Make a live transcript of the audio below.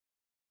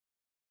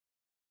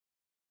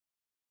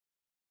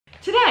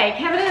Today,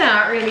 Kevin and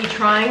I are going to be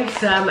trying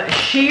some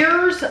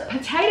Shearer's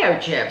potato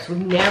chips. We've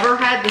never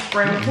had this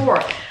brand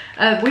before.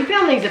 We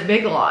found these at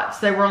Big Lots.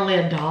 They were only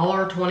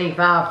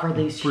 $1.25 for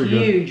these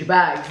huge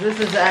bags.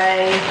 This is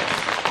a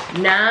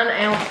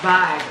 9-ounce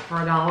bag for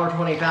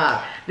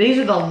 $1.25. These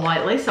are the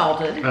lightly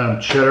salted.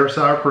 Cheddar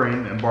Sour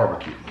Cream and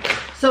Barbecue.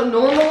 So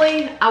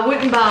normally, I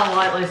wouldn't buy a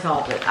lightly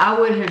salted. I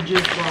would have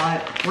just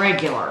bought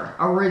regular,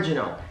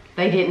 original.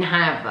 They didn't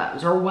have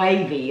those, or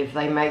wavy if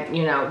they make,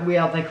 you know,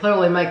 well, they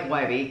clearly make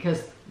wavy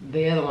because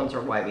the other ones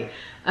are wavy.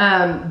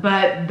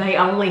 But they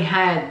only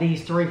had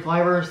these 3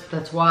 flavors.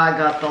 That's why I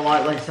got the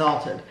lightly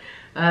salted.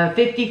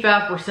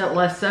 55%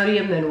 less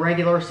sodium than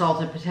regular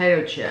salted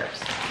potato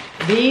chips.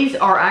 These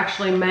are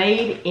actually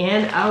made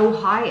in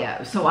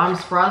Ohio, so I'm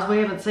surprised we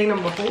haven't seen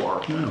them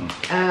before.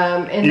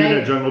 Yeah. Even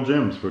at Jungle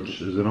Jim's,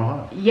 which is in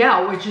Ohio.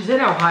 Yeah, which is in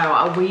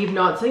Ohio. We've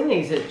not seen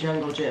these at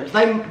Jungle Jim's.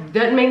 They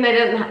doesn't mean they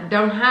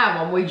don't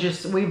have them.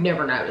 We've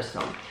never noticed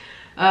them.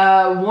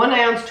 1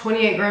 ounce,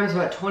 28 grams,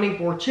 about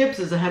 24 chips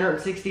is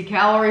 160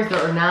 calories. There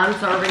are 9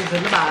 servings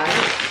in the bag.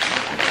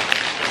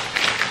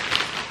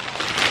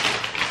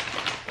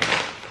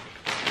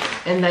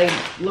 And they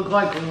look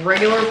like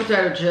regular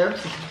potato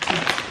chips.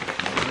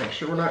 Make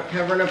sure we're not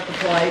covering up the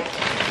plate.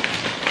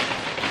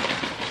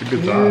 It's a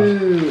good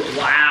size. Ooh,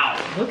 wow.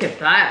 Look at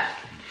that.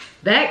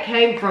 That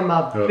came from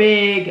a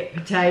big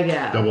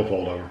potato. Double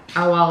fold over.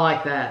 Oh, I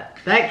like that.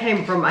 That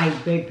came from a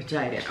big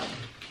potato.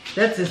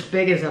 That's as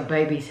big as a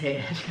baby's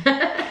head.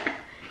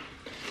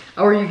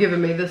 Oh, are you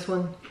giving me this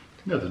one?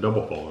 Yeah, it's a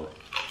double fold over.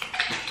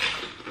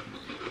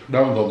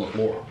 That one's on the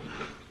floor.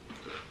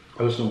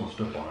 This one will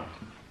step on it.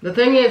 The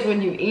thing is,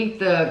 when you eat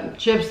the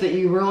chips that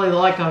you really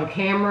like on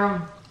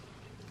camera,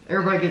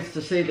 everybody gets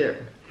to see that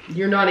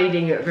you're not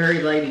eating it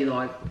very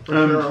ladylike, for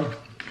sure.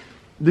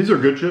 These are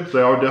good chips.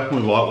 They are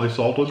definitely lightly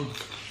salted.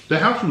 They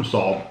have some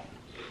salt,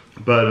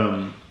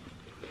 but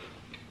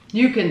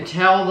you can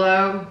tell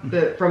though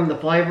that from the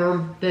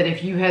flavor that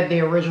if you had the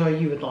original,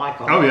 you would like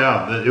them. Oh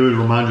yeah, it would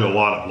remind you a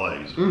lot of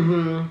Lay's.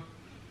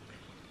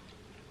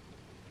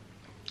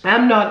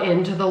 I'm not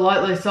into the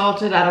lightly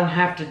salted. I don't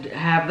have to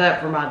have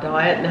that for my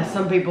diet. Now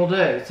some people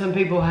do. Some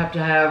people have to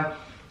have,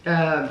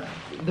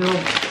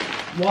 they're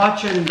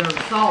watching their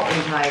salt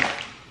intake.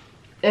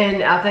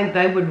 And I think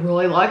they would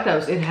really like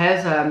those. It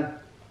has a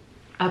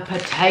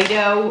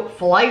potato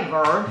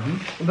flavor,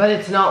 but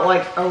it's not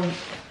like a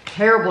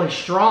terribly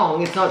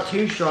strong. It's not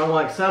too strong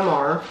like some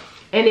are.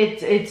 And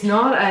it's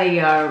not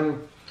a,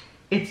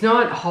 it's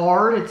not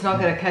hard. It's not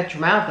going to cut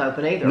your mouth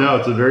open either. No,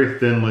 it's a very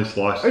thinly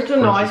sliced. It's a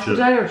nice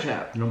potato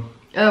chip.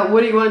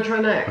 What do you want to try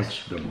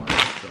next?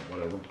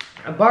 Whatever.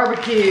 A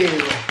barbecue.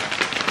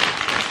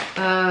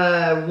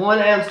 1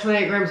 ounce,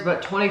 28 grams,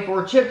 about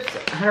 24 chips,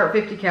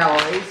 150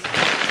 calories.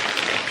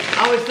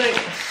 I always think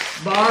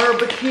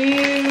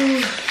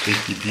barbecue.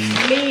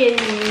 Me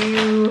and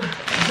you.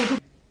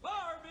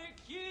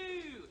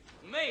 Barbecue.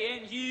 Me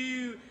and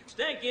you.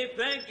 Stinky,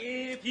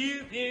 funky,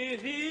 pew, pew,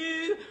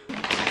 pew.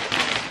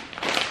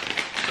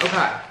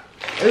 Okay.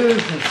 Ooh,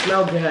 it can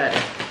smell good.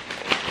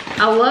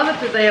 I love it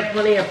that they have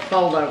plenty of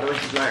foldovers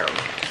in there.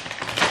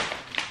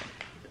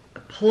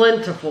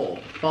 Plentiful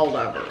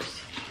foldovers.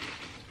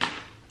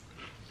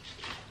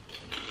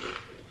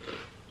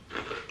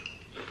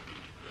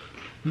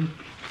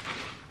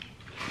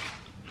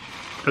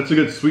 That's a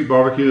good sweet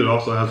barbecue that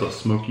also has a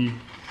smoky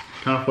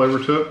kind of flavor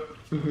to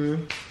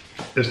it.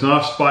 It's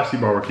not a spicy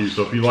barbecue,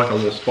 so if you like a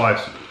little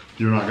spice,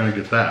 you're not going to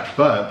get that.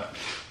 But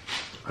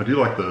I do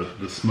like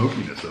the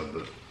smokiness of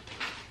it.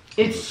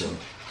 It's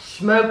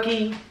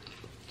smoky,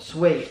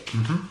 sweet.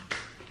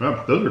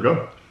 Yeah, those are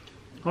good.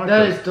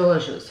 That is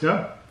delicious.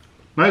 Yeah.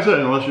 Like I said,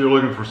 unless you're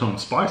looking for something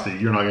spicy,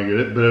 you're not going to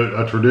get it. But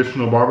a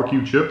traditional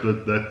barbecue chip,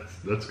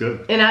 that's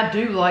good. And I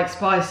do like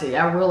spicy.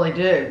 I really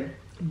do.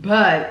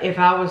 But if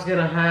I was going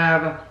to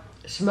have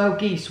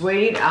smoky,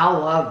 sweet, I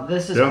love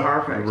this. Is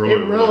perfect.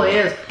 It really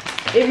is.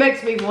 It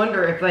makes me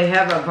wonder if they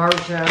have a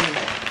version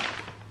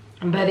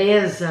that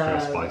is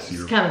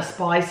kind of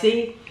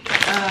spicy.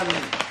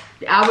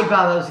 I would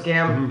buy those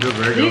again.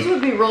 These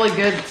would be really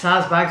good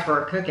size bags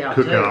for a cookout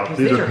too, because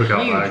these are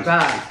huge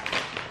bags.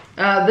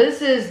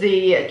 This is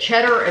the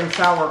Cheddar and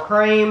Sour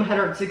Cream,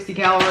 160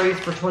 calories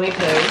for 22.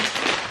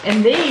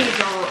 And these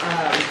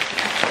are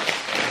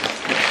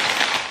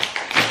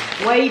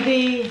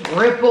wavy,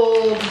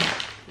 rippled.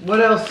 What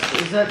else?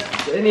 Is that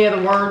any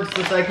other words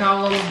that they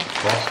call them?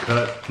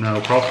 Crosscut. No,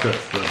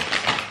 crosscut's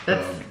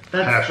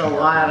that's the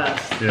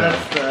lightest. Yeah.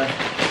 That's the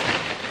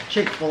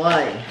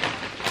Chick-fil-A.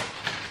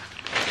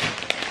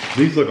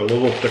 These look a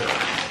little thicker.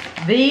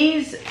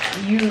 These,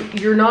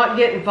 you're not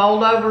getting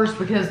foldovers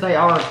because they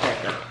are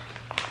thicker.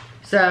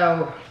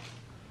 So,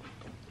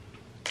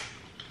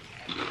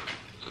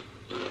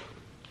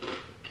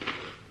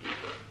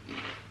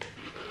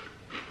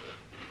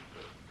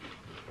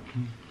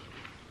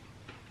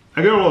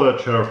 I get a lot of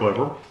that cheddar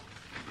flavor.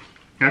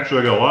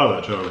 Actually, I get a lot of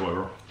that cheddar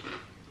flavor.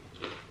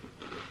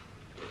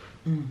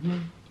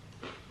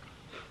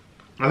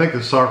 I think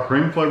the sour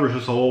cream flavor is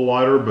just a little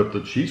lighter, but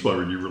the cheese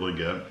flavor you really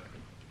get.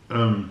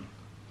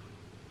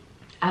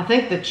 I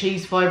think the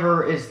cheese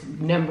flavor is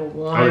number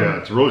one. Oh yeah,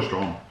 it's really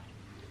strong.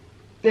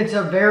 It's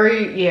a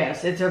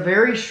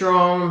very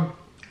strong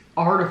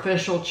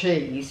artificial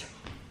cheese.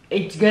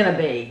 It's gonna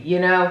be, you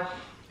know.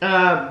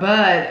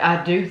 But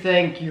I do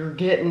think you're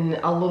getting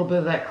a little bit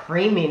of that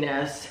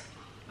creaminess.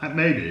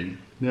 Maybe,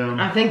 yeah.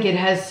 I think it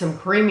has some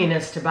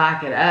creaminess to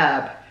back it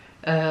up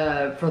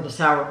for the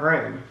sour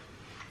cream.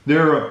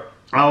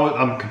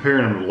 I'm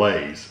comparing them to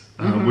Lay's,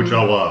 which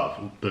I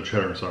love, the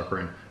cheddar sour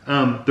cream.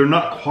 They're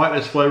not quite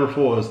as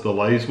flavorful as the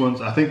Lay's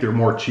ones. I think they're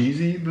more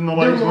cheesy than the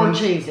Lay's ones.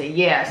 They're more cheesy,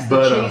 yes.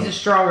 The cheese is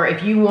stronger.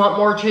 If you want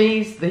more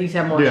cheese, these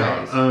have more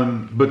cheese.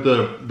 But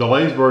the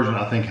Lay's version,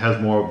 I think,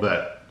 has more of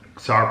that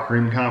sour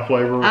cream kind of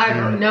flavor. I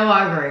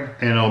agree.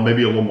 And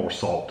maybe a little more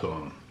salt to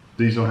them.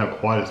 These don't have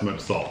quite as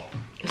much salt.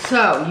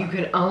 So, you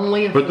can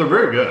only afford... But they're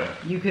very good.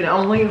 You can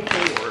only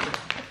afford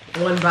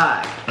one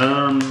bag.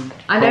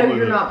 I know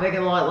you're not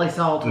picking lightly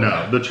salted.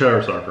 No, the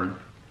cheddar sour cream.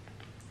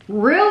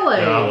 Really?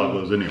 Yeah, I love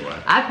those anyway.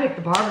 I picked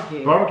the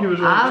barbecue. Barbecue was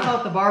really good. I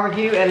thought the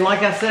barbecue, and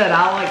like I said,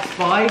 I like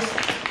spice,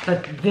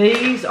 but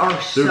these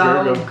are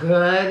so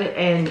good,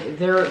 and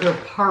they're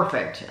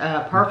perfect.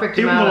 Perfect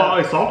Even amount the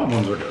lightly salted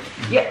ones are good.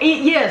 Yeah,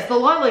 yes, the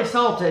lightly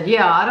salted.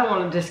 Yeah, I don't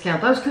want to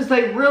discount those because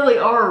they really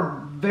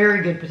are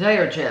very good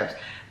potato chips.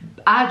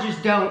 I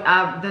just don't.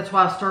 That's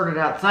why I started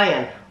out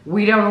saying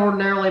we don't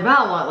ordinarily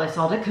buy lightly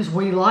salted because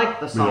we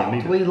like the salt.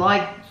 We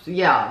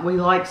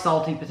like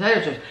salty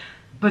potato chips.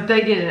 But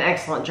they did an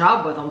excellent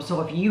job with them.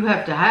 So if you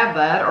have to have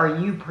that or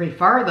you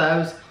prefer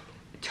those,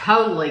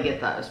 totally get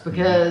those.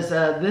 Because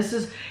this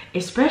is,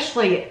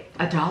 especially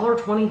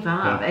 $1.25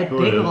 at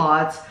Big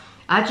Lots,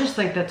 I just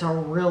think that's a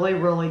really,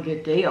 really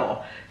good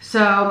deal.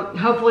 So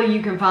hopefully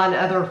you can find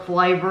other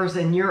flavors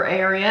in your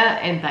area.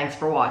 And thanks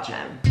for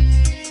watching.